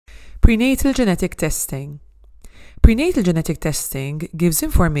Prenatal genetic testing. Prenatal genetic testing gives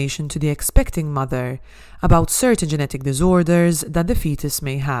information to the expecting mother about certain genetic disorders that the fetus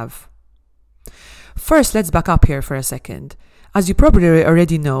may have. First, let's back up here for a second. As you probably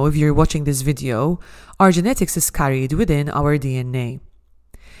already know if you're watching this video, our genetics is carried within our DNA.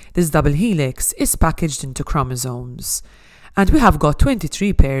 This double helix is packaged into chromosomes, and we have got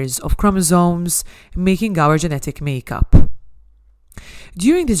 23 pairs of chromosomes making our genetic makeup.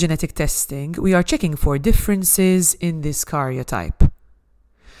 During this genetic testing, we are checking for differences in this karyotype.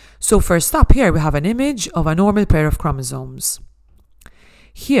 So first up here, we have an image of a normal pair of chromosomes.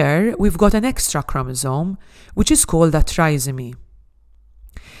 Here, we've got an extra chromosome, which is called a trisomy.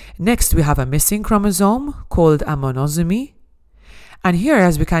 Next, we have a missing chromosome called a monosomy. And here,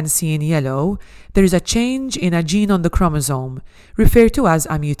 as we can see in yellow, there is a change in a gene on the chromosome, referred to as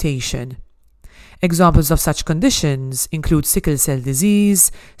a mutation. Examples of such conditions include sickle cell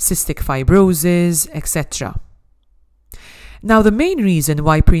disease, cystic fibrosis, etc. Now, the main reason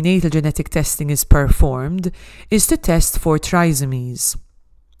why prenatal genetic testing is performed is to test for trisomies.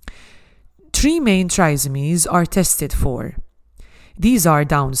 3 main trisomies are tested for. These are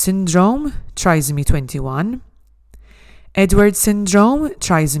Down syndrome, trisomy 21, Edwards syndrome,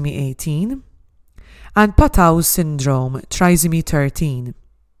 trisomy 18, and Patau syndrome, trisomy 13.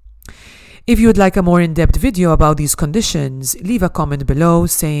 If you would like a more in-depth video about these conditions, leave a comment below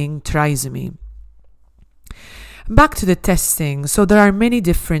saying trisomy. Back to the testing, so there are many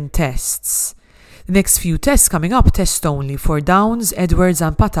different tests. The next few tests coming up test only for Downs, Edwards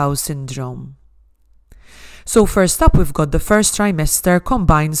and Patau syndrome. So first up, we've got the first trimester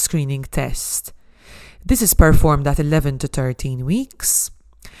combined screening test. This is performed at 11 to 13 weeks,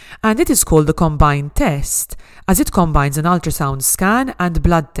 and it is called the combined test as it combines an ultrasound scan and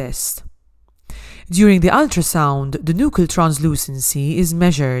blood test. During the ultrasound, the nuchal translucency is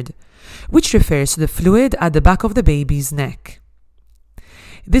measured, which refers to the fluid at the back of the baby's neck.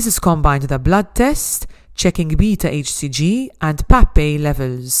 This is combined with a blood test, checking beta-HCG and PAP-A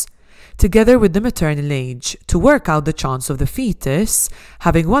levels, together with the maternal age, to work out the chance of the fetus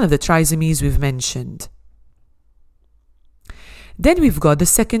having one of the trisomies we've mentioned. Then we've got the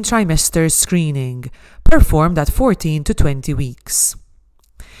second trimester screening, performed at 14 to 20 weeks.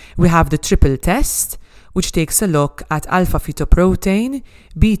 We have the triple test, which takes a look at alpha-fetoprotein,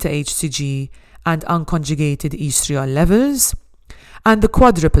 beta-HCG, and unconjugated estriol levels, and the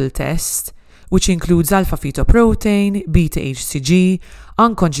quadruple test, which includes alpha-fetoprotein, beta-HCG,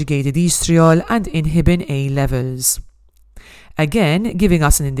 unconjugated estriol, and inhibin A levels. Again, giving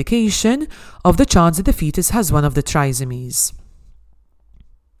us an indication of the chance that the fetus has one of the trisomies.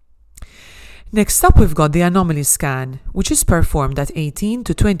 Next up, we've got the anomaly scan, which is performed at 18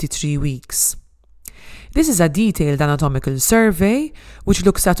 to 23 weeks. This is a detailed anatomical survey which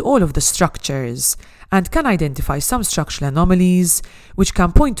looks at all of the structures and can identify some structural anomalies which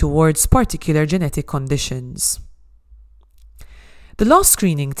can point towards particular genetic conditions. The last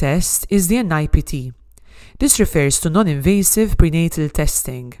screening test is the NIPT. This refers to non-invasive prenatal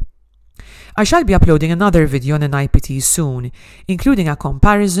testing. I shall be uploading another video on NIPT soon, including a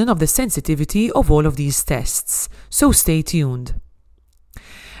comparison of the sensitivity of all of these tests, so stay tuned.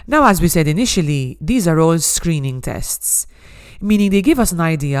 Now, as we said initially, these are all screening tests, meaning they give us an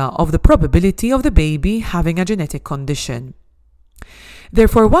idea of the probability of the baby having a genetic condition.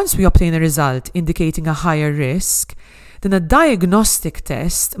 Therefore, once we obtain a result indicating a higher risk, then a diagnostic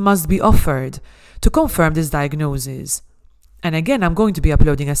test must be offered to confirm this diagnosis. And again, I'm going to be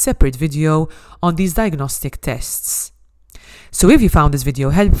uploading a separate video on these diagnostic tests. So if you found this video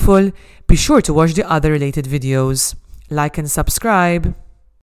helpful, be sure to watch the other related videos. Like and subscribe.